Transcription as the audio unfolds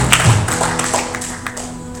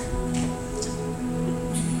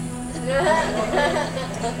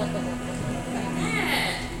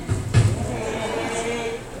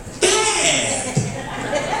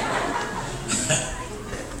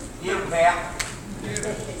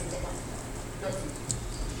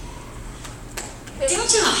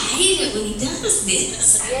Don't y'all hate it when he does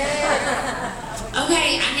this?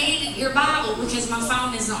 Okay, I need your Bible because my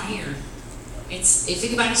phone is not here. If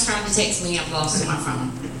anybody's trying to text me, I've lost my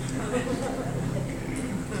phone.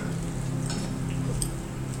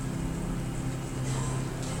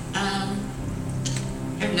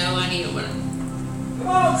 No, I need a one. Come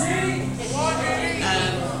on, G! Come on, G!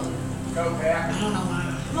 Go, Pat. I don't know why.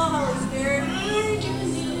 Come on, Holy Spirit. Why are you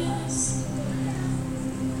doing this?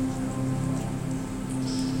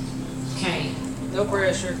 Okay. No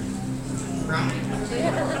pressure. Right. You've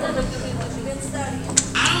been studying.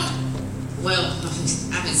 Well,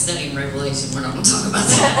 I've been studying Revelation. We're not going to talk about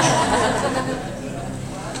that.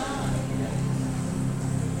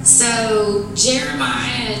 So,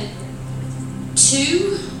 Jeremiah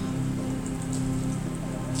 2,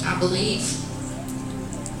 I believe.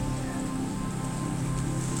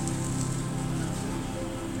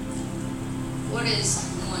 What does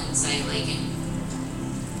 1 say, Lagan?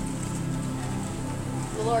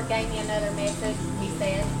 The Lord gave me another message, he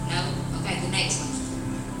said. No? Okay, the next one.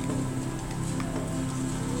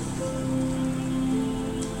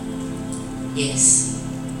 Yes.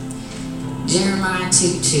 Jeremiah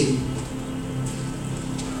 2:2.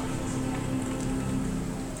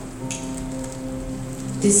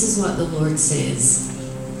 This is what the Lord says.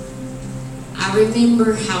 I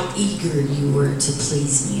remember how eager you were to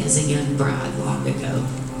please me as a young bride long ago.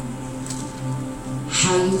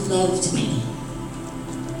 How you loved me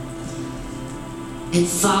and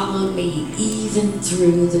followed me even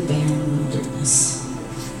through the barren wilderness.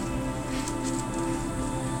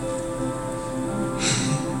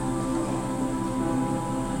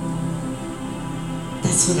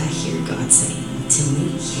 That's what I hear God saying to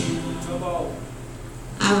me.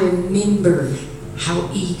 I remember how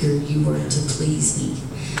eager you were to please me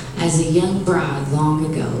as a young bride long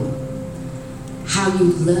ago. How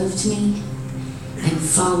you loved me and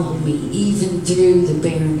followed me even through the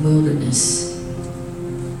barren wilderness.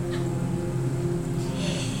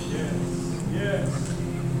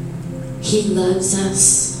 He loves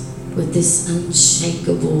us with this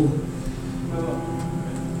unshakable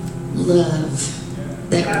love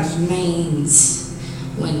that remains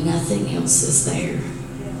when nothing else is there.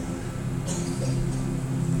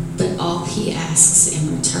 But all he asks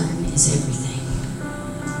in return is everything.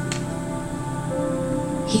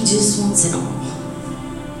 He just wants it all.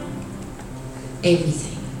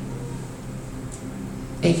 Everything.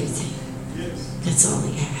 Everything. That's all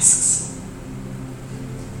he asks.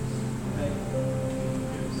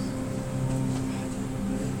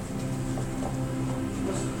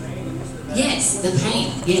 Yes, the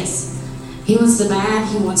pain, yes. He wants the bad,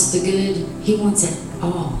 he wants the good, he wants it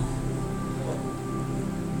all.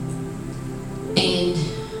 And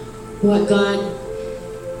what God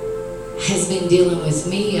has been dealing with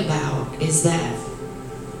me about is that,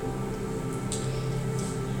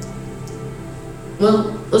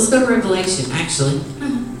 well, let's go to Revelation, actually.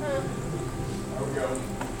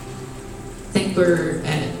 I think we're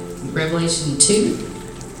at Revelation 2.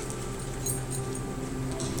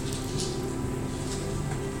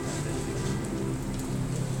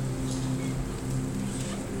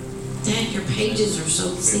 Dad, your pages are so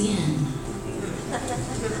thin.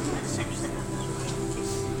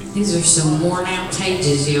 These are some worn out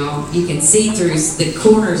pages, y'all. You can see through the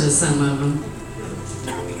corners of some of them.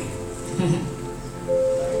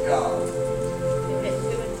 Thank God.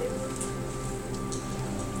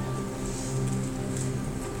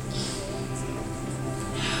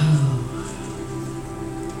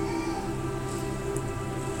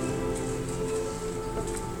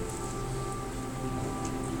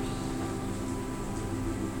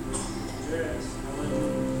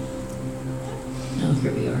 Oh,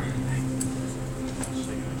 here we are.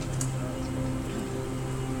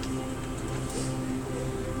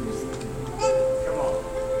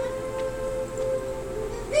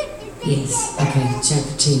 Yes, okay,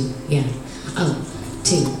 chapter 2, yeah. Oh,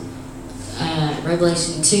 2.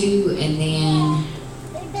 Revelation 2, and then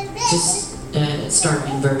just start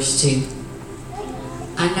in verse 2.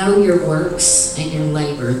 I know your works and your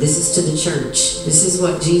labor. This is to the church. This is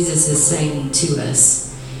what Jesus is saying to us.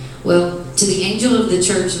 Well, to the angel of the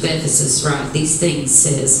church of Ephesus, write these things,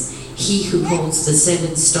 says he who holds the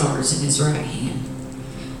 7 stars in his right hand,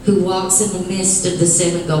 who walks in the midst of the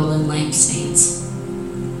 7 golden lampstands.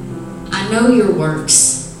 I know your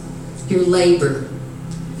works, your labor,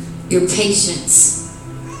 your patience.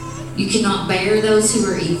 You cannot bear those who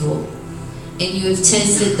are evil, and you have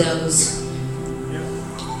tested those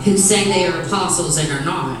who say they are apostles and are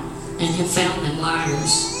not, and have found them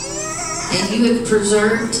liars. And you have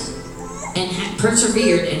preserved and have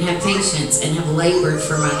persevered and have patience and have labored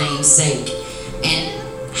for my name's sake and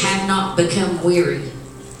have not become weary.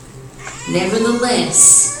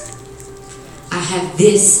 Nevertheless, I have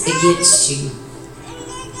this against you,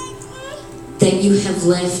 that you have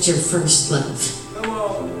left your first love. Come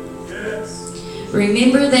on. Yes.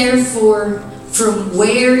 Remember therefore from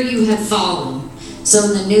where you have fallen. So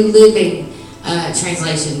in the New Living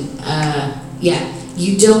Translation,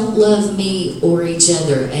 you don't love me or each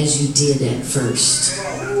other as you did at first.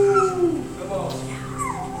 Come on.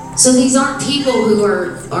 So these aren't people who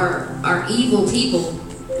are evil people,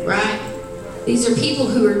 right? These are people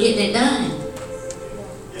who are getting it done.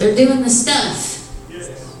 They're doing the stuff.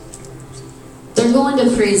 They're going to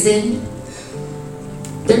prison.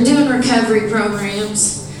 They're doing recovery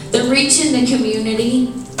programs. They're reaching the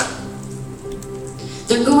community.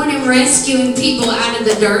 They're going and rescuing people out of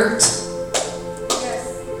the dirt.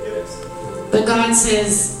 But God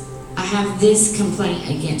says, I have this complaint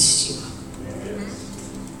against you.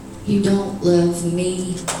 You don't love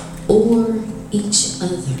me or each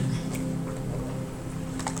other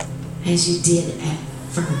as you did at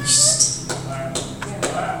first.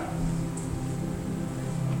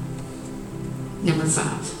 Number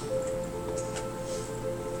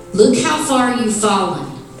 5. Look how far you've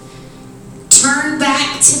fallen. Turn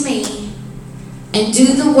back to me and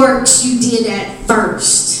do the works you did at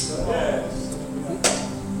first.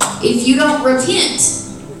 If you don't repent,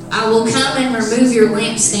 I will come and remove your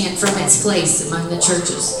lampstand from its place among the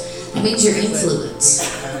churches. That means your influence.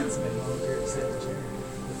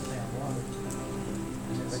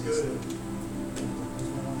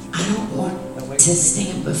 I don't want to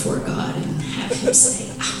stand before God and have Him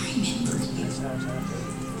say, I remember you.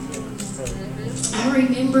 I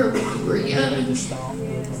remember when you were young.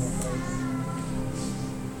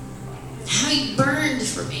 How you burned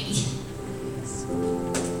for me.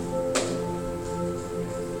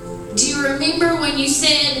 Do you remember when you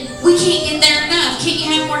said, we can't get there enough? Can't you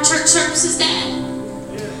have more church services, Dad?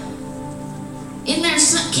 In there,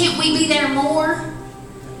 can't we be there more?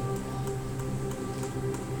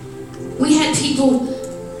 We had people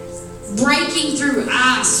breaking through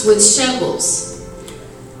ice with shovels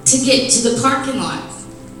to get to the parking lot.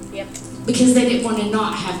 Yep. Because they didn't want to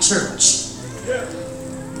not have church.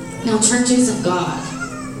 Now, church isn't God,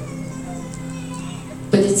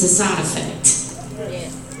 but it's a side effect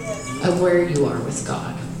of where you are with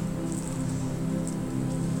God.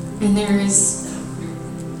 And there is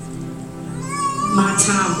my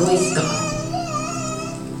time with God.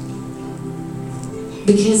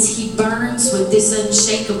 Because He burns with this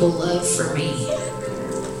unshakable love for me.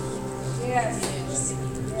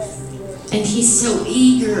 And He's so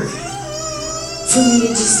eager for me to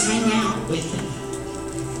just hang out with Him.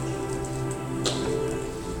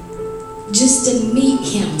 Just to meet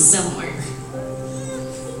Him somewhere.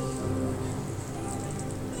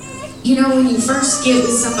 You know, when you first get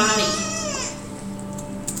with somebody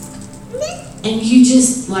and you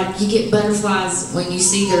just, like, you get butterflies when you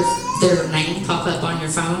see their name pop up on your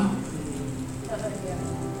phone.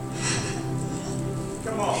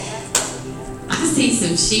 Come on. I see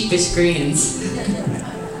some sheepish grins.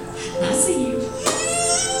 I see you.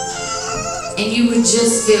 And you would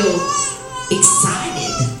just feel excited.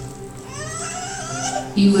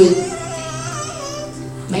 You would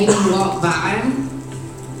maybe walk by them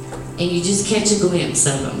and you just catch a glimpse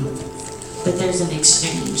of them. But there's an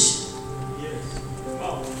exchange.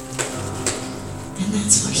 And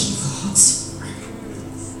that's what He longs for.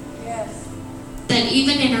 That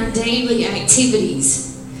even in our daily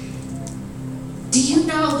activities, do you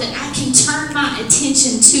know that I can turn my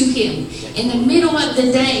attention to Him in the middle of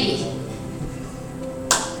the day?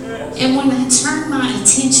 And when I turn my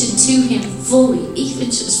attention to Him fully, even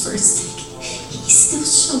just for a second, He still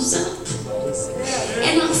shows up.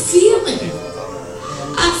 And I feel Him.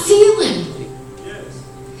 I feel Him.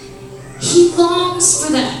 He longs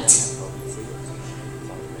for that.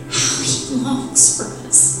 How He longs for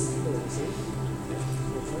us.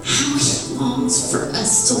 How He longs for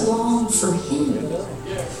us to long for Him.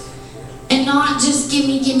 And not just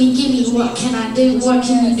gimme, what can I do? What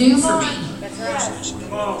can you do for me?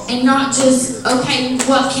 And not just, okay,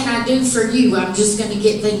 what can I do for you? I'm just going to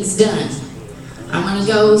get things done. I'm going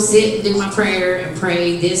to go sit and do my prayer and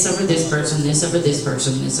pray this over this person, this over this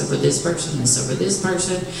person, this over this person, this over this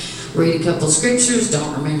person. Read a couple scriptures.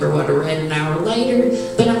 Don't remember what I read an hour later.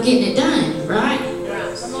 But I'm getting it done, right?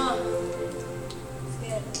 Come on.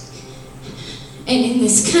 And in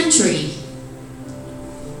this country,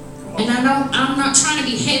 and I'm not trying to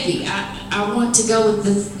be heavy. I want to go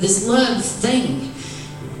with this love thing.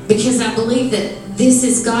 Because I believe that this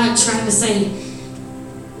is God trying to say,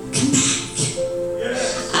 come back.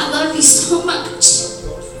 you so much.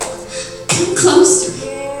 Come closer.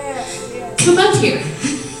 Yes, yes. Come up here.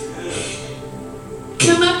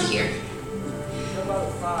 Come up here. Come by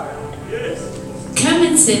the fire. Yes. Come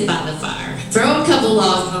and sit by the fire. Throw a couple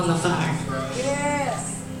logs on the fire.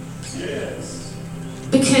 Yes. Yes.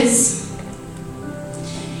 Because,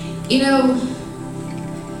 you know,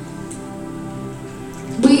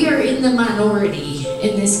 we are in the minority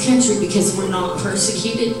in this country because we're not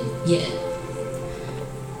persecuted yet.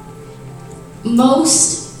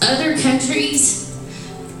 Most other countries,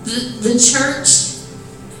 the church,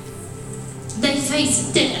 they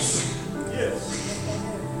face death. Yes.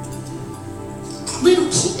 Little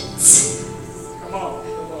kids. Come on.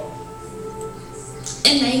 Come on.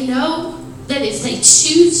 And they know that if they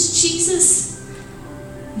choose Jesus,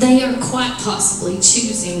 they are quite possibly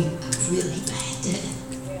choosing a really bad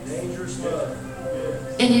death. Dangerous love.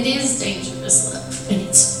 Yes. And it is dangerous love, and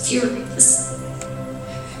it's furious.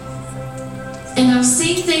 And I've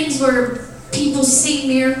seen things where people see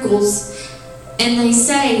miracles and they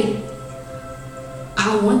say,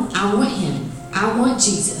 I want him. I want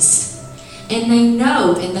Jesus. And they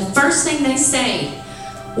know, and the first thing they say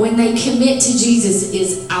when they commit to Jesus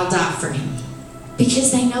is, I'll die for him.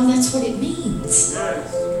 Because they know that's what it means.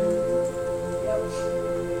 Yes.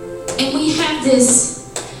 And we have this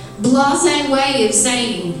blasé way of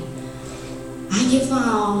saying, I give my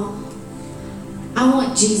all. I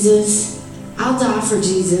want Jesus. I'll die for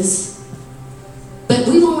Jesus. But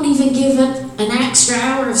we won't even give up an extra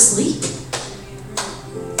hour of sleep.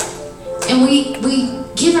 And we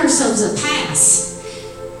give ourselves a pass.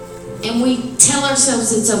 And we tell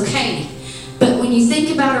ourselves it's okay. But when you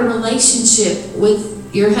think about a relationship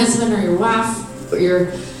with your husband or your wife or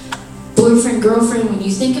your boyfriend, girlfriend, when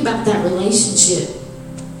you think about that relationship,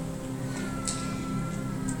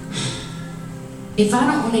 if I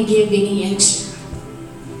don't want to give any extra,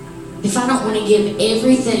 if I don't want to give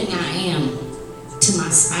everything I am to my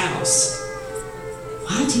spouse,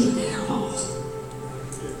 why do it at all?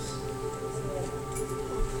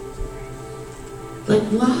 Like,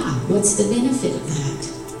 why? What's the benefit of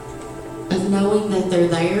that? Of knowing that they're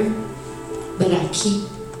there, but I keep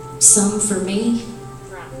some for me?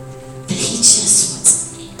 But he just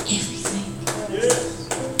wants everything. Yes.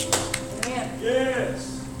 Amen.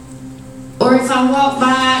 Yes. Or if I walk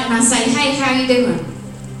by and I say, hey, how you doing?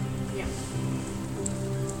 Yeah.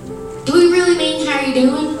 Do we really mean how you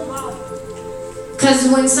doing? Come on. Because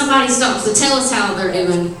when somebody stops to tell us how they're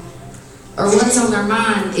doing or what's on their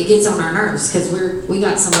mind, it gets on our nerves because we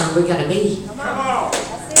got somewhere we got to be. Come Come on. on.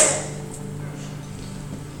 That's it.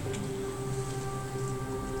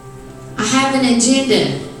 I have an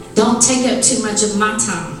agenda. Don't take up too much of my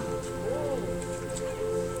time.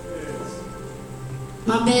 Yes.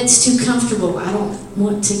 My bed's too comfortable. I don't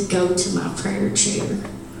want to go to my prayer chair.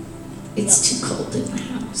 It's too cold in the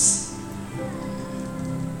house.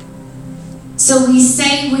 So we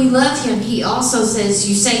say we love him. He also says,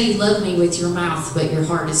 you say you love me with your mouth, but your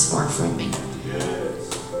heart is far from me.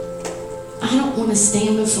 Yes. I don't want to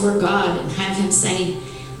stand before God and have him say,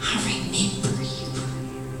 I remember you.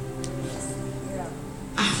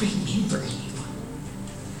 I remember you.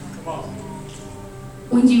 Come on.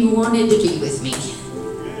 When you wanted to be with me.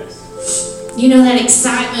 Yes. You know that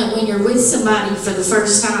excitement when you're with somebody for the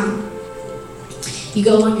first time? You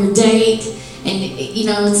go on your date and, you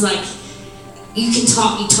know, it's like you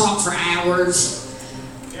talk for hours.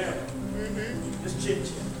 Yeah. Just chit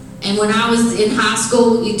chat. And when I was in high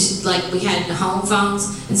school, you just, like, we had the home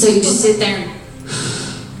phones, and so you just sit there and,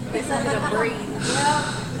 It's something to breathe.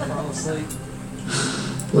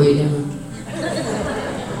 what are you doing?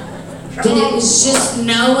 But it was just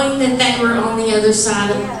knowing that they were on the other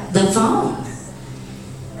side of the phone.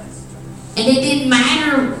 And it didn't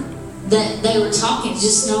matter that they were talking,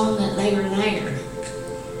 just knowing that they were there.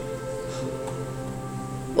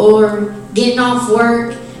 Or getting off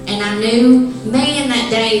work, and I knew, man, that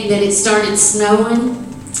day that it started snowing,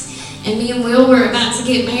 and me and Will were about to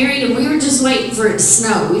get married, and we were just waiting for it to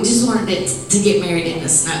snow. We just wanted it to get married in the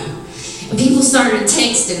snow. And people started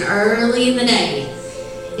texting early in the day.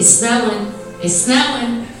 It's snowing, it's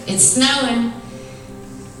snowing, it's snowing.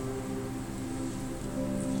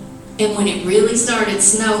 And when it really started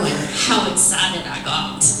snowing, how excited I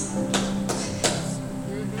got.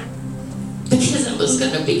 Because I was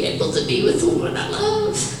going to be able to be with the one I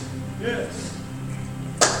love. Yes.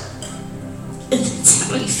 And that's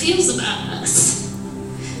how he feels about us.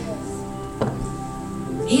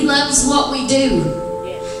 He loves what we do.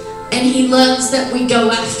 And he loves that we go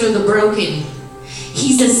after the broken.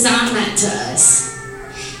 He's assigned that to us.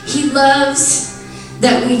 He loves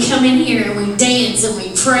that we come in here and we dance and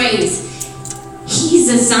we praise. He's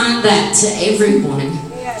assigned that to everyone.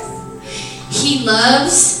 Yes. He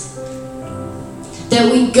loves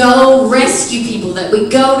that we go rescue people, that we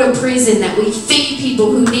go to prison, that we feed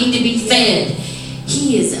people who need to be fed.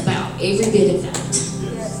 He is about every bit of that.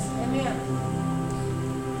 Yes. Amen.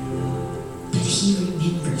 But he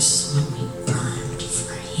remembers when we burned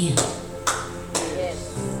for him. Yes.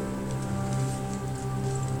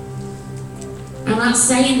 I'm not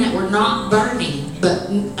saying that we're not burning, but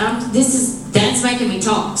that's making me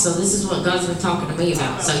talk. So this is what God's been talking to me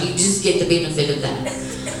about. So you just get the benefit of that.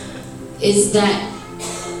 Is that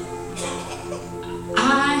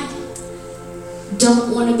I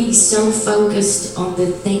don't want to be so focused on the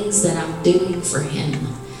things that I'm doing for him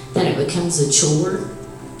that it becomes a chore,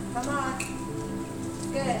 Come on.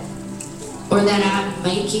 Good. or that I'm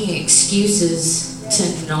making excuses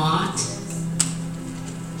to not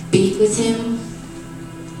be with him.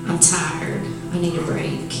 I'm tired. I need a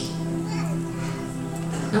break.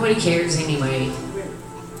 Nobody cares anyway.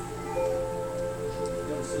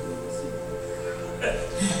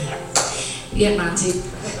 Yeah, mine too.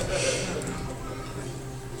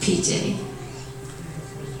 PJ.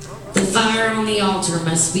 The fire on the altar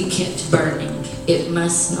must be kept burning. It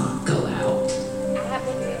must not go out. I have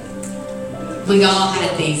one here. We all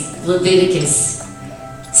had these. Leviticus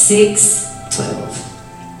 6:12.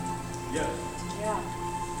 Yeah.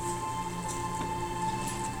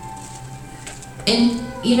 And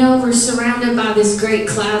you know, we're surrounded by this great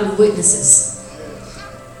cloud of witnesses.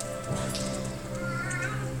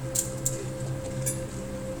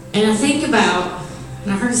 And I think about,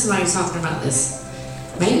 and I heard somebody talking about this.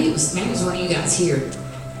 Maybe it was one of you guys here.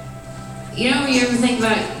 You know, you ever think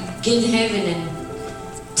about getting to heaven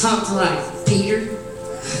and talk to like Peter,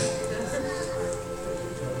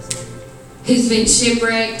 who's been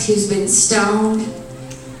shipwrecked, who's been stoned,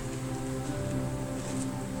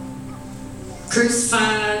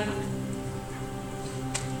 crucified.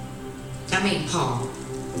 I mean Paul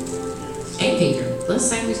and Peter. Let's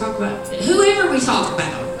say we talk about whoever we talk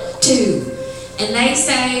about too, and they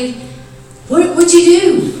say, "What'd you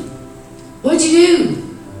do? What'd you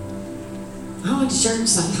do?" I went to church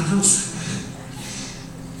sometimes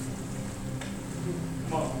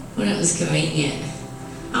when it was convenient.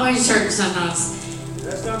 I went to church sometimes.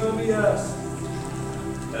 That's not going to be us.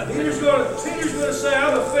 Peter's going to say,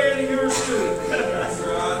 I'm a fan of yours too. That's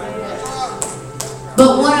right.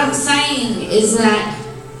 But what I'm saying is that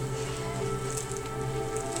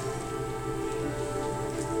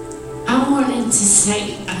I wanted to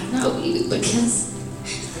say I know you because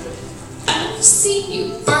I've seen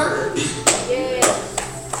you burn. Yes.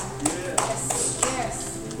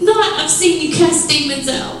 Yes. Not I've seen you cast demons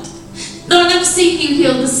out. Not I've seen you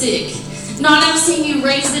heal the sick. Not I've seen you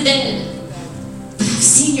raise the dead. But I've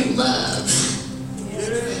seen your love.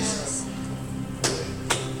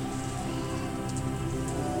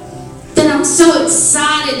 That I'm so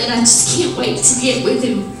excited that I just can't wait to get with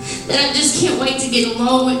him. That I just can't wait to get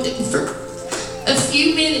alone with him for a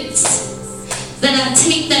few minutes. That I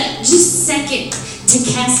take that just second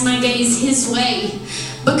to cast my gaze his way.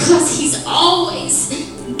 Because he's always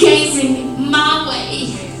gazing my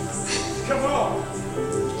way. Come on.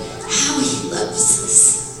 How he loves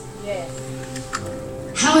us. Yes.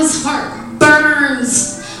 How his heart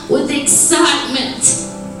burns with excitement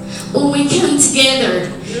when we come together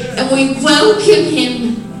and we welcome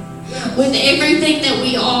him with everything that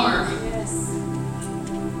we are. Yes.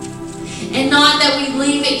 And not that we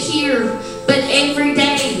leave it here, but every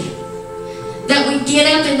day that we get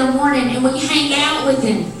up in the morning and we hang out with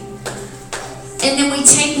him. And then we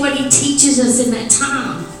take what he teaches us in that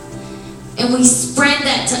time and we spread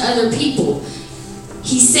that to other people.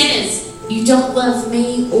 He says, you don't love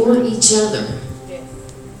me or each other. Yes.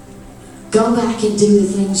 Go back and do the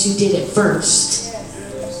things you did at first.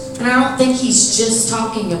 Yes. And I don't think he's just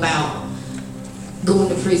talking about going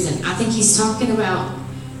to prison. I think he's talking about,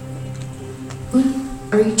 what?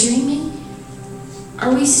 Are you dreaming?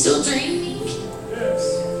 Are we still dreaming?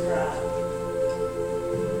 Yes.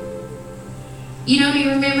 You know, you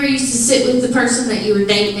remember you used to sit with the person that you were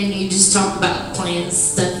dating and you just talk about plans,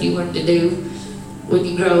 stuff you wanted to do when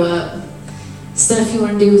you grow up, stuff you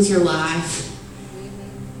want to do with your life.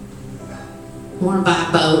 Want to buy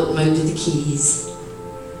a boat, move to the Keys,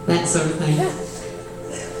 that sort of thing.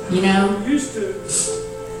 You know, Used to.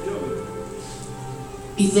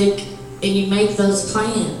 you think, and you make those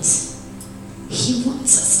plans. He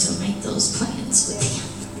wants us to make those plans with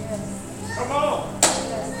him. Come on.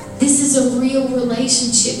 This is a real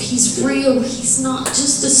relationship. He's real. He's not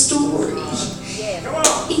just a story. Yes. Come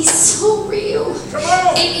on. He's so real. Come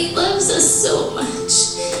on. And he loves us so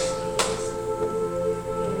much.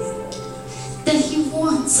 that He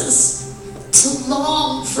wants us to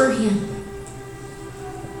long for Him.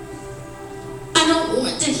 I don't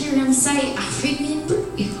want to hear Him say, I remember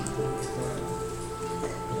you.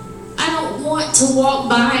 I don't want to walk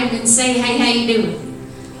by Him and say, hey, how you doing?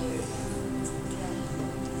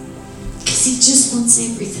 Because He just wants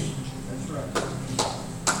everything.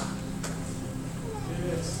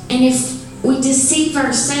 And if we deceive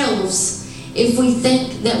ourselves, if we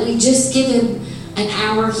think that we just give Him an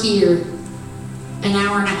hour here, an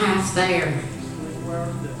hour and a half there,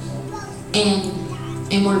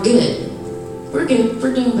 and we're good. We're good.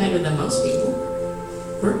 We're doing better than most people.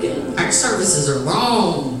 We're good. Our services are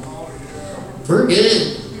long. We're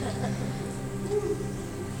good.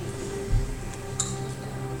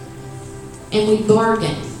 And we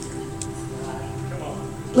bargain.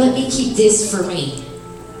 Let me keep this for me.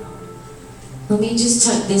 Let me just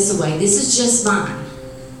tuck this away. This is just mine.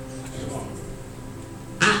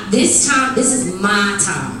 This is my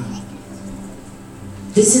time.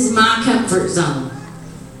 This is my comfort zone.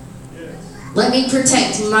 Let me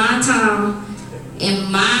protect my time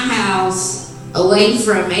in my house, away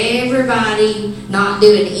from everybody, not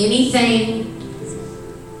doing anything.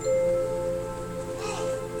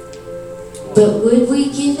 But would we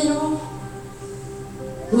give it all?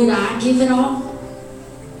 Would I give it all?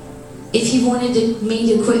 If He wanted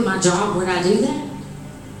me to quit my job, would I do that?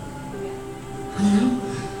 I don't know.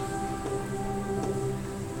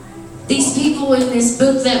 These people in this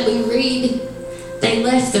book that we read, they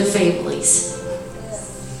left their families.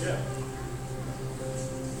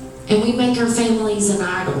 And we make our families an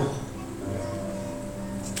idol.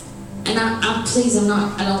 And I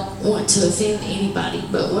don't want to offend anybody,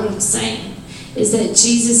 but what I'm saying is that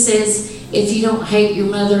Jesus says, if you don't hate your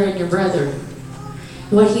mother and your brother,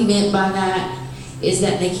 what He meant by that is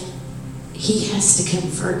that He has to come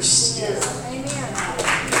first. Yes. Amen.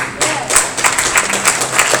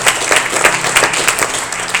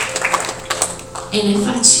 And if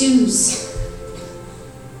I choose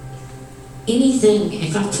anything,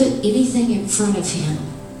 if I put anything in front of Him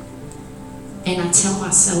and I tell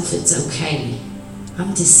myself it's okay,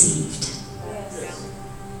 I'm deceived. Yes.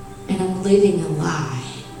 And I'm living a lie.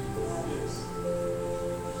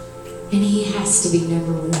 And He has to be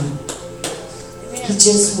number one. He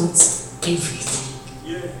just wants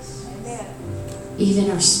everything. Yes. Amen.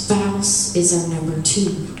 Even our spouse is our number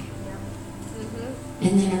two.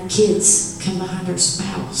 And then our kids come behind our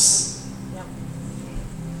spouse.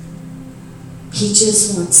 He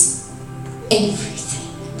just wants everything.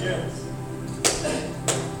 Yes.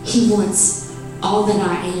 He wants all that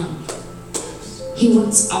I am. He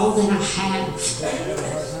wants all that I have.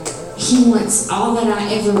 He wants all that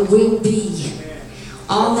I ever will be.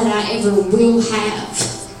 All that I ever will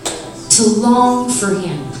have. To long for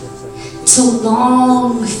Him. To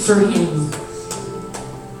long for Him.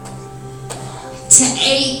 To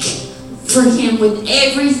ache for Him with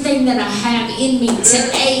everything that I have in me.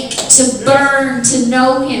 To ache, to burn, to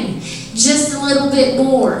know Him just a little bit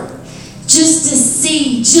more. Just to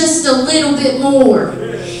see just a little bit more.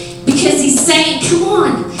 Because He's saying, come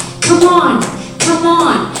on, come on, come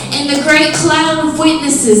on. And the great cloud of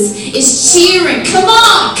witnesses is cheering. Come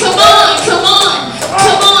on, come on, come on,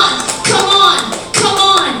 come on, come on, come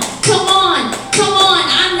on, come on, come on.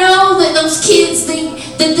 I know that those kids think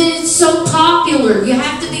that it's so popular. You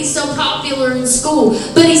have to be so popular in school.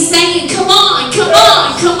 But He's saying, come on, come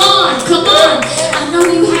on, come on, come on. I know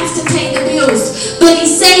you have to pay the bills. But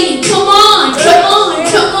He's saying, come on, come on,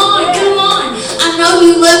 come on, come on. I know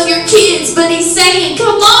you love your kids. But He's saying,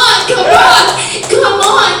 come on, come on, come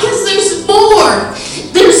on. Because there's more.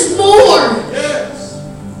 There's more. Yes.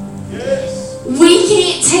 Yes. We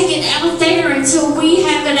can't take it out there until we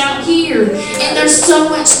have it out here. And there's so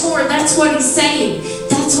much more. That's what He's saying.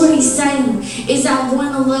 That's what He's saying, is I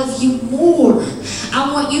want to love you more.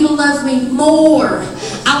 I want you to love me more.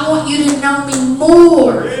 I want you to know me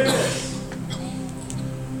more.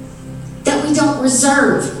 That we don't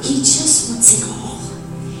reserve. He just wants it all.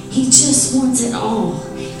 He just wants it all.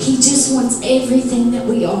 He just wants everything that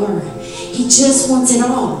we are. He just wants it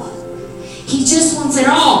all. He just wants it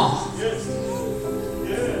all. Yes.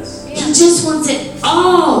 Yes. He just wants it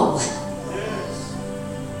all.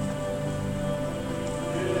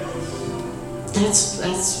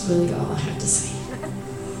 That's really all I have to say.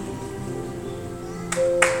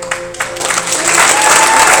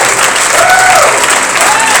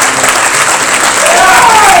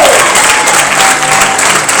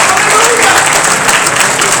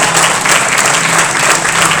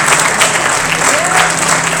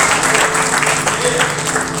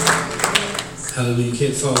 Hallelujah. You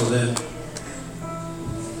can't follow that.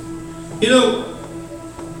 You know,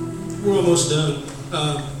 we're almost done.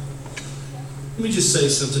 Let me just say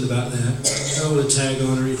something about that. I don't want to tag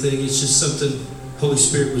on or anything. It's just something Holy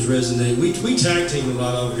Spirit was resonating. We tag team a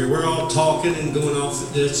lot over here. We're all talking and going off.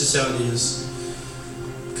 That's just how it is.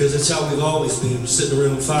 Because that's how we've always been, sitting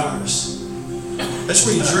around fires. That's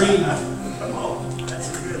where you dream.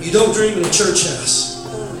 You don't dream in a church house.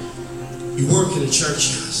 You work in a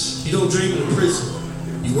church house. You don't dream in a prison.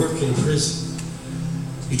 You work in a prison.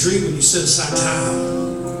 You dream when you set aside time.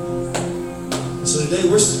 So today,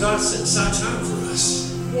 God set aside time for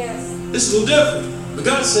us. Yes. This is a little different, but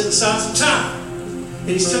God set aside some time. And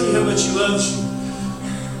He's telling you how much He loves you.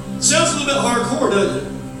 It sounds a little bit hardcore, doesn't it?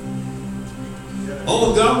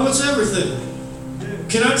 Oh, God wants everything.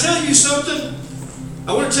 Can I tell you something?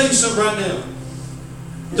 I want to tell you something right now.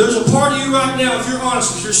 There's a part of you right now, if you're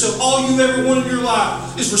honest with yourself, all you ever wanted in your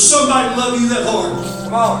life is for somebody to love you that hard.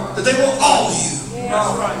 Come on. That they want all of you.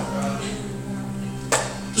 That's right.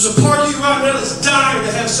 There's a part of you right now that's dying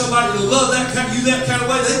to have somebody to love you that kind of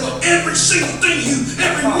way. They want every single thing of you,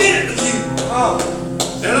 every minute of you.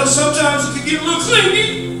 And I know sometimes it can get a little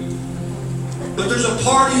clingy, but there's a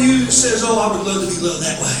part of you that says, oh, I would love to be loved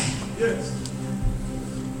that way. Yes.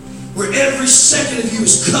 Where every second of you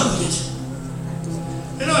is coveted.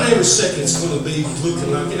 And not every second is going to be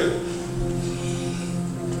looking like it.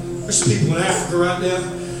 There's some people in Africa right now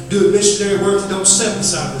doing missionary work that don't step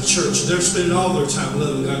inside the church. They're spending all their time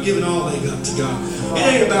loving God, giving all they got to God. It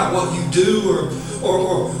ain't about what you do or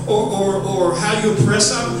how you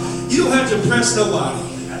impress them. You don't have to impress nobody.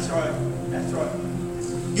 That's right. That's right.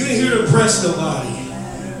 You ain't here to impress nobody.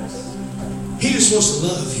 He just wants to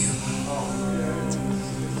love you.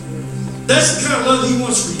 That's the kind of love He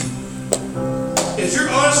wants for you. And if you're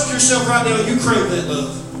honest with yourself right now, you crave that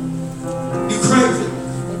love. You crave it.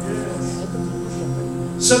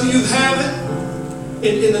 Some of you have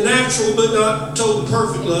it in the natural, but not total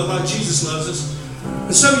perfect love, like Jesus loves us.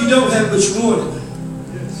 And some of you don't have it, but you want it.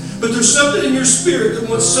 But there's something in your spirit that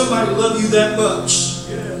wants somebody to love you that much.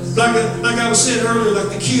 Like I was saying earlier, like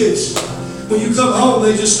the kids. When you come home,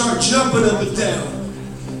 they just start jumping up and down.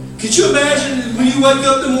 Could you imagine when you wake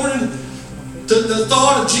up in the morning, the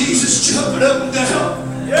thought of Jesus jumping up and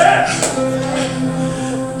down? Yeah.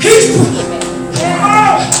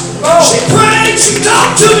 She prayed, she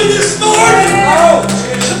talked to me this morning.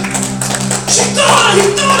 He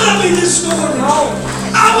thought of me this morning.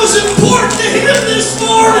 I was important to Him this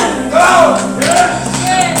morning.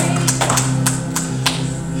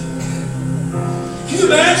 Can you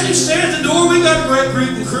imagine you stand at the door? We got a great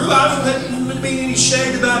greeting crew. I don't mean any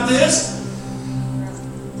shade about this.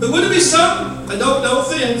 But wouldn't it be something? No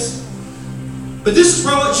offense. But this is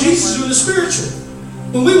probably what Jesus is doing the spiritual.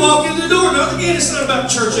 When we walk in the door, now again, it's not about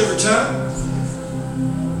church every time.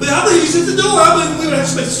 But I believe He's at the door. I believe we're going to have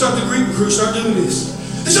to start the greeting crew, start doing this.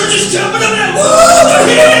 And start just jumping up and woo, they're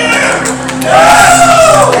here!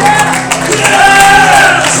 Woo!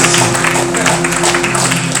 Yes!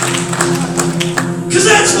 Because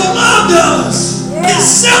that's what love does. It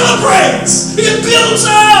celebrates. It builds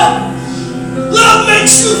up. Love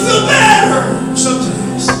makes you feel better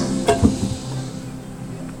sometimes.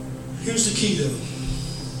 Here's the key, though.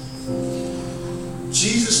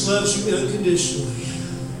 Jesus loves you unconditionally.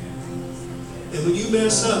 And when you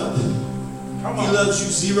mess up, He loves you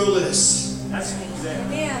zero less. That's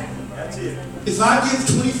exactly. That's it. If I give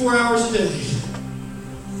 24 hours a day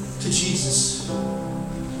to Jesus,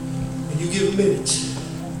 and you give a minute,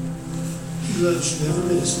 He loves you every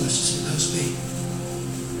minute as much as He loves me.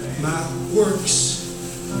 My works,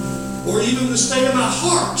 or even the state of my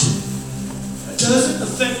heart, doesn't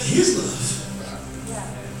affect His love,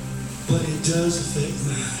 but it does affect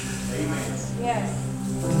mine. Amen. Yes.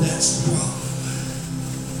 And that's the problem.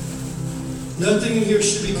 Nothing in here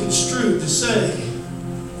should be construed to say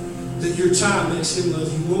that your time makes Him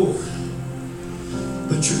love you more.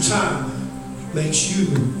 But your time makes you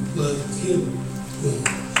love Him more.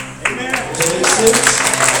 Amen. Does that make sense?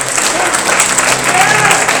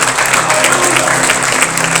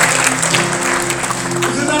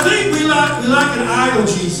 Because I think we like an idol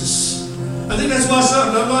Jesus. I think that's why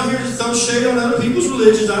I'm not here to throw shade on other people's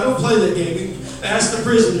religions. I don't play that game. Ask the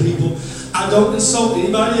prison people. I don't insult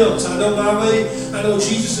anybody else. I know my way. I know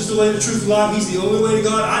Jesus is the way, the truth, and life. He's the only way to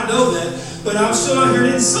God. I know that. But I'm still not here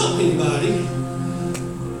to insult anybody.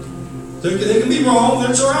 They can be wrong.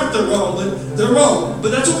 That's all right. They're wrong. But they're wrong.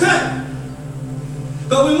 But that's okay.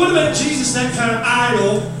 But we want to make Jesus that kind of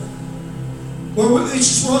idol where we'll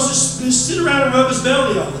just sit around and rub His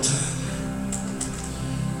belly all the time.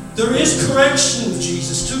 There is correction with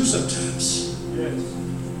Jesus too sometimes. Yes.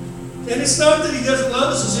 And it's not that He doesn't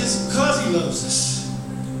love us, it's because He loves us.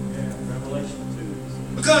 Yeah, Revelation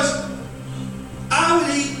 2. Because I would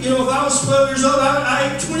eat, if I was 12 years old,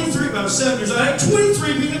 I ate 23, when I was 7 years old, I ate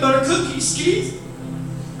 23 peanut butter cookies, Keith.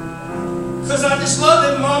 Because I just loved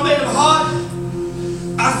them. Mom made them hot.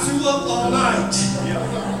 I threw up all night. Yeah.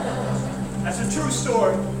 That's a true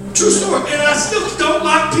story. True story. And I still don't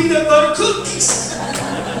like peanut butter cookies.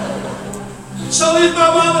 So if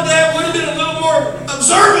my mom and dad would have been a little more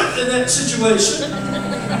observant in that situation,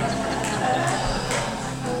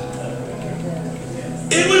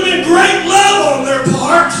 it would have been great love on their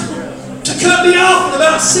part to cut me off at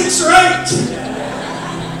about 6 or 8.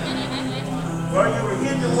 Well, you were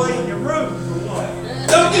hidden away in your room for what?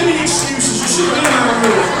 Don't give me excuses. You should have been in my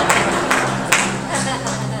room.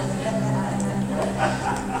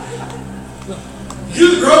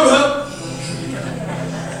 You're the grown up.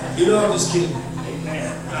 I'm just kidding.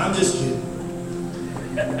 I'm just kidding.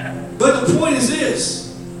 But the point is this.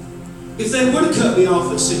 If they would have cut me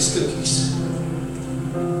off at 6 cookies,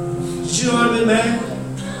 did you know I'd have been mad?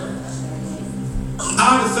 I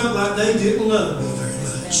would have felt like they didn't love me very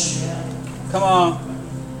much. Come on.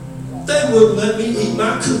 They wouldn't let me eat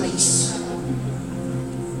my cookies.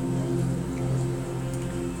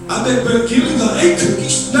 I bet Brett Keeley got 8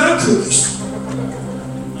 cookies, 9 cookies.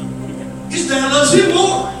 His dad loves him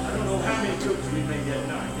more. I don't know how many cookies we made that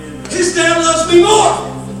night. His dad loves me more.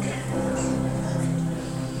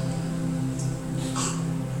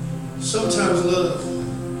 Sometimes love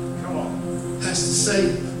Come on. has to say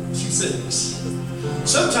a few things.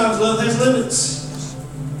 Sometimes love has limits.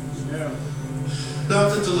 Yeah.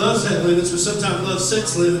 Not that the loves have limits, but sometimes love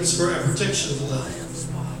sets limits for our protection of the love.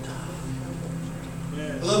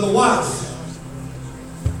 I love my wife.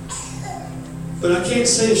 But I can't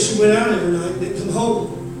say if she went out every night and didn't come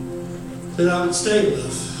home that I would stay in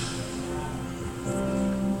love.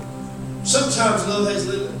 Sometimes love has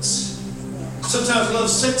limits. Sometimes love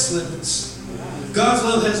sets limits. God's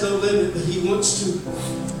love has no limit, but He wants to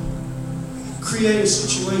create a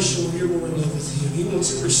situation where you're more in love with Him. He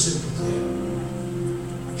wants it reciprocal.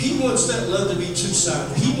 He wants that love to be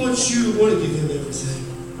two-sided. He wants you to want to give Him everything.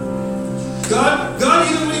 God,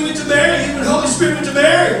 even when He went to Mary, even when the Holy Spirit went to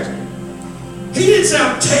Mary, He didn't say,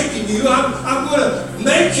 I'm taking you. I'm going to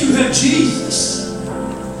make you have Jesus.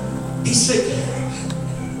 He said,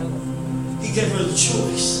 He gave her the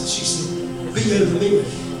choice. She said, be unto me.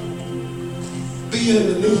 Be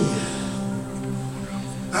unto me.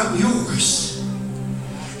 I'm yours.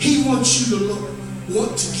 He wants you to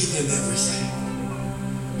want to give Him everything.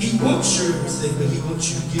 He wants your everything, but He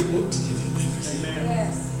wants you to want to give Him everything.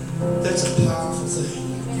 Yes. That's a powerful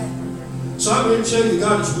thing. Amen. So I'm going to tell you,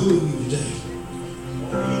 God is wooing you today.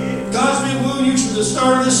 God's been wooing you from the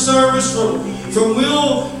start of this service, from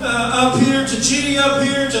Will up here to Jenny up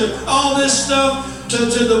here to all this stuff, to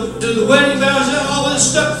the wedding vows, all this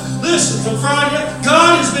stuff. Listen, from Friday,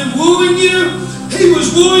 God has been wooing you. He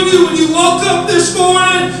was wooing you when you woke up this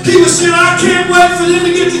morning. He was saying, I can't wait for them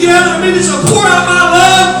to get together. I mean, it's to pour out my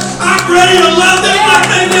love. I'm ready to love them like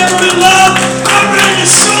they've never been loved. I'm ready to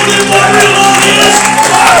show them what real love is.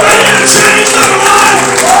 I'm ready to change their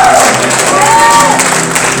life.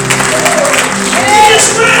 He is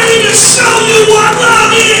ready to show you what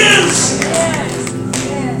love is.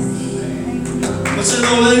 What's that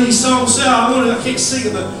old lady song say? I can't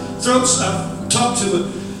sing it, but throats, I've talked to it.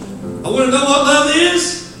 I want to know what love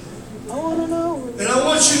is. I want to know. And I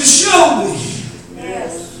want you to show me.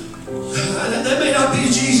 Yes. That may not be a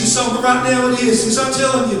Jesus song, but right now it is. Because I'm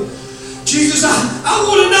telling you, Jesus, I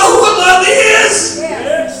want to know what love is.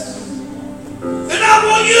 Yes. And I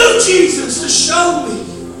want you, Jesus, to show me.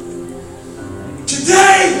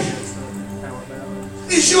 Today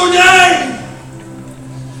is your day.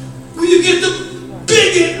 Will you get the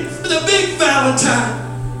big Valentine?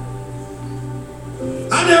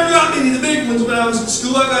 I never got many of the big ones when I was in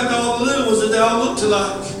school. I got all the little ones that they all looked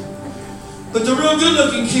alike. But the real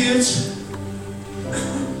good-looking kids,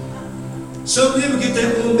 some of them would get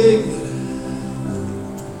that little big one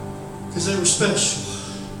because they were special.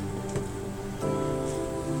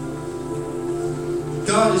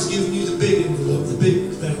 God has given you the big envelope, the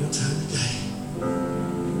big Valentine today.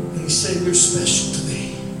 And He's saying, you're special to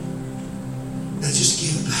me. Now just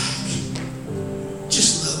give it back.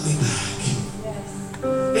 Just love me back.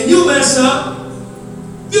 And you'll mess up.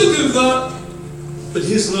 You'll goof up. But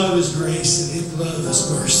His love is grace and His love is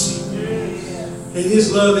mercy. And His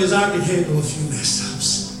love is, I can handle a few mess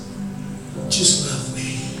ups. Just love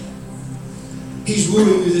me. He's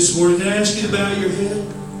wooing you this morning. Can I ask you to bow your head?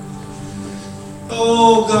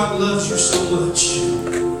 Oh, God loves you so much.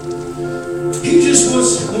 He just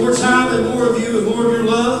wants more time and more of you and more of your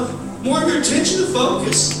love, more of your attention and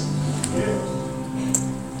focus.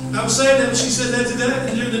 I was saying that when she said that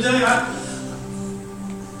today, during the day.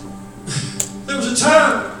 There was a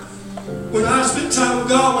time when I spent time with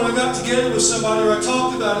God, when I got together with somebody or I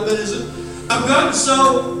talked about it, I've gotten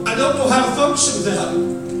so I don't know how to function without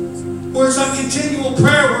it. Where it's like continual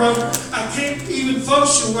prayer where I can't even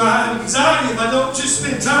function, where I have anxiety if I don't just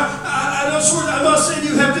spend time. I'm not saying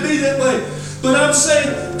you have to be that way, but I'm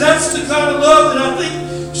saying that's the kind of love that I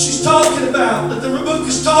think she's talking about, that the book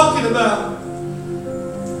is talking about.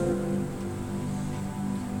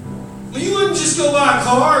 Well, you wouldn't just go buy a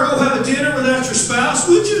car or go have a dinner without your spouse,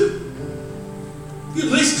 would you? You'd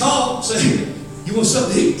at least call and say, you want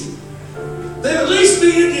something to eat? They'd at least be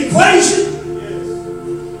in the equation.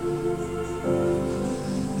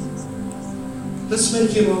 Let's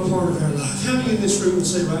make him a part of our life. How many in this room would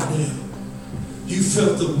say right now, you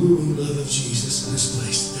felt the wooing love of Jesus in this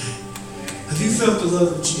place today? Have you felt the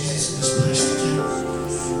love of Jesus in this place today?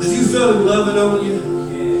 Have you felt him loving on you?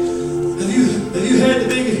 Have you had the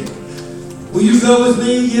big, will you go with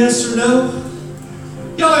me, yes or no?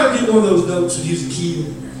 Y'all ever get one of those notes when you was a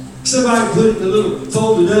kid? Somebody put it in a little,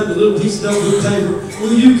 folded up in a little piece of notebook paper.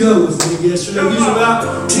 Will you go with me, yes or no? You was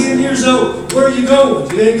about 10 years old. Where are you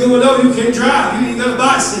going? You ain't going, no, you can't drive. You ain't got a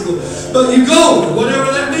bicycle. But you go,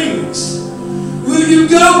 whatever that means. Will you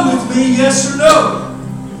go with me, yes or no?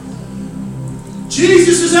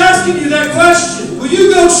 Jesus is asking you that question. Will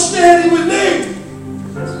you go steady with me?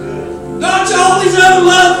 Not to all these other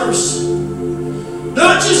lovers.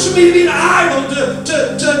 Not just for me to be an idol,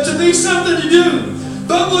 to be something to do.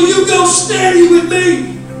 But will you go steady with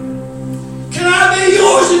me? Can I be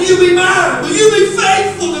yours and you be mine? Will you be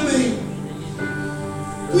faithful to me?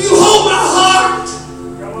 Will you hold my heart?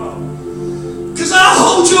 Because I'll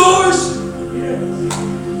hold yours.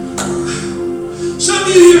 Some of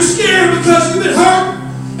you, you're scared because you've been hurt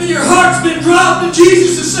and your heart's been dropped, and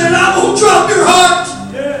Jesus is saying, I won't drop your heart.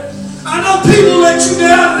 I know people let you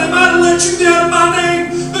down, and they might have let you down in my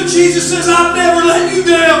name, but Jesus says, I've never let you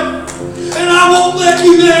down. And I won't let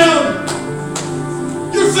you down.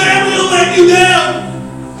 Your family will let you down.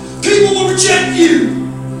 People will reject you.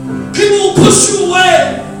 People will push you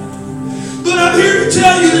away. But I'm here to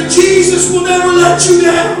tell you that Jesus will never let you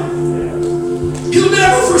down. He'll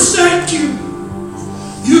never forsake you.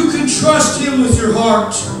 You can trust him with your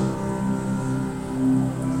heart.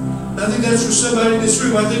 I think that's for somebody in this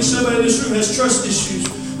room. I think somebody in this room has trust issues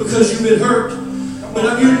because you've been hurt. But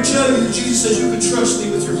I'm here to tell you that Jesus says you can trust me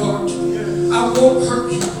with your heart. I won't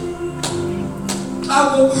hurt you.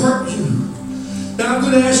 I won't hurt you. Now I'm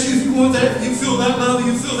going to ask you if you want that, if you feel that love,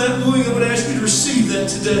 you feel that wooing, I'm going to ask you to receive that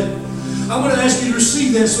today. I want to ask you to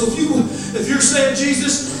receive that. So if you're saying,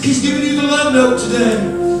 Jesus, he's giving you the love note today.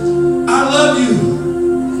 I love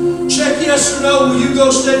you. Check yes or no. Will you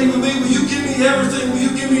go steady with me? Will you give me everything? Will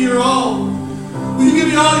you give me your all? Will you give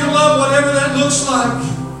me all your love, whatever that looks like?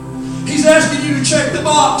 He's asking you to check the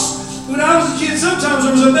box. When I was a kid, sometimes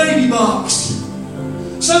there was a baby box.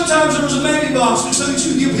 Sometimes there was a baby box so that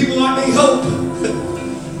you give people like me hope.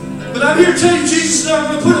 But I'm here to tell you, Jesus is not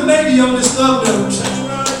going to put a baby on this love note.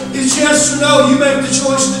 It's yes or no. You make the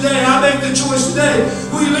choice today. I make the choice today.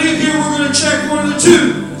 When you leave here, we're going to check one of the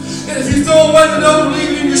two. And if you throw away the note and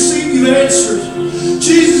leave it in your seat, you've answered.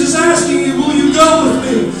 Jesus is asking you, will you go with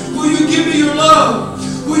me? Will you give me your love?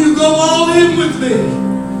 Will you go all in with me?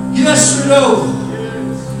 Yes or no?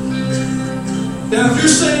 Now, if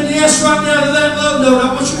you're saying yes right now to that love note,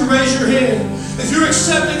 I want you to raise your hand. If you're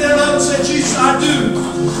accepting that love and say, Jesus, I do.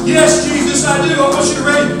 Yes, Jesus, I do. I want you to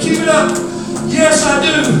raise it. Keep it up. Yes, I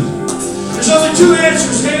do. There's only two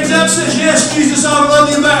answers. Hands up says, yes, Jesus, I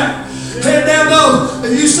love you back. Hand down low.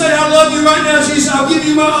 If you say, I love you right now, Jesus, I'll give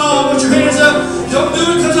you my all. I want your hands up. Don't do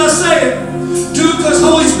it because I say it. Do it because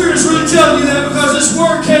Holy Spirit's really telling you that, because this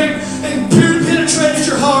word came and penetrated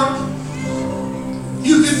your heart.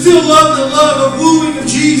 You can feel the love of wooing of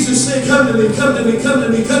Jesus. Say, come to me, come to me, come to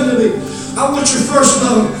me, come to me. I want your first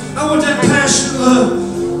love. I want that passionate love.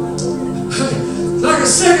 Like a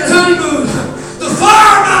second honeymoon. The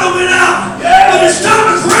fire might have went out, but it's time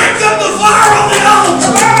to crank up the fire on the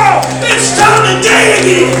altar. It's time to date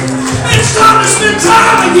again. It's time to spend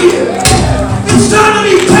time again. It's time to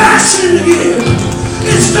be passionate again.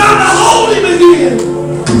 It's time to hold him again.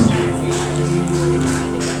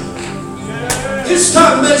 It's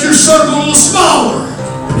time to make your circle a little smaller.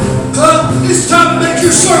 It's time to make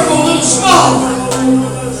your circle a little smaller.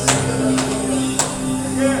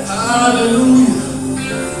 Hallelujah.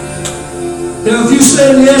 Now, if you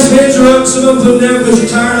said yes, hands are up. Some of them put them down because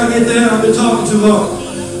you're tired. I get that. I've been talking too long.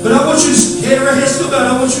 But I want you to, hands still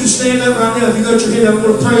down. I want you to stand up right now. If you got your hand up, I'm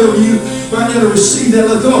going to pray over you right now to receive that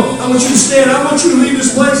love. Come on. I want you to stand. I want you to leave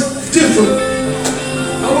this place different.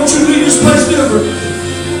 I want want you to leave this place different.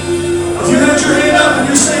 If you had your hand up and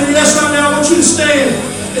you're saying yes right now, I want you to stand.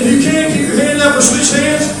 If you can, keep your hand up or switch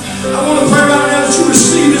hands. I want to pray right now that you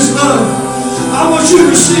receive this love. I want you to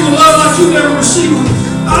receive a love like you've never received.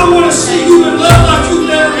 I want to see you in love like you've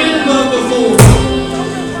never been in love before.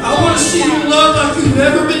 I want to see you in love like you've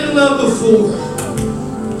never been in love before.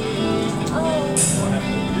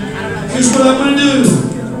 Here's what I'm going to do.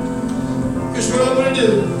 Here's what I'm going to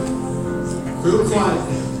do. Real quiet.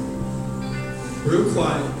 Real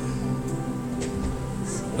quiet.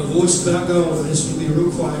 My voice is about gone. It's going to be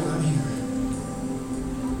real quiet right here.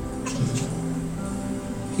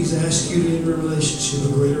 He's asked you to enter a relationship,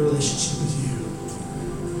 a greater relationship with you.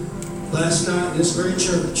 Last night in this very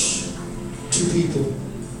church, 2 people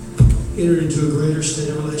entered into a greater state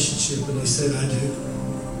of relationship and they said, I do.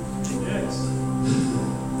 Yes.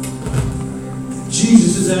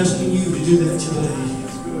 Jesus is asking you to do that today.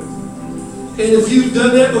 And if you've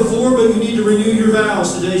done that before, but you need to renew your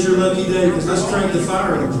vows, today's your lucky day, because let's crank the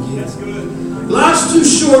fire up again. That's good. Life's too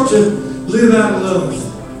short to live out of love.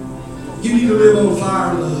 You need to live on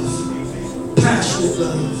fire love, passionate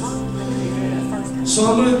love. So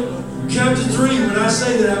I'm going to count to 3. When I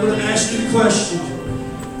say that, I'm going to ask you a question.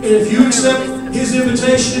 And if you accept his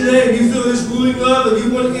invitation today, and you feel his wooing love, and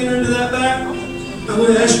you want to enter into that back, I'm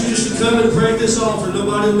going to ask you just to come and pray at this altar.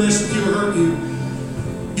 Nobody will mess with you or hurt you.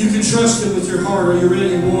 You can trust him with your heart. Are you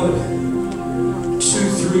ready? 1, 2,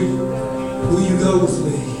 3. Will you go with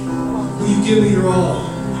me? Will you give me your all?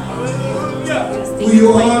 Will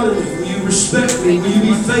you honor me? Will you respect me? Will you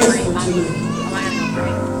be faithful to me?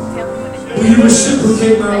 Will you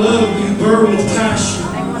reciprocate my love? Will you burn with passion?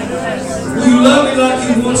 Will you love me like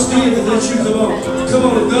you once did and let you come on? Come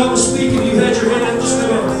on, if God was speaking, you had your hand up, just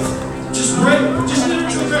come on. Just pray.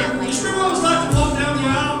 Just remember what it's like to walk down the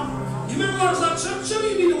aisle. You remember what it's like? Some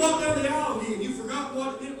of you need to walk down the aisle again. You forgot what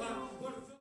it meant like.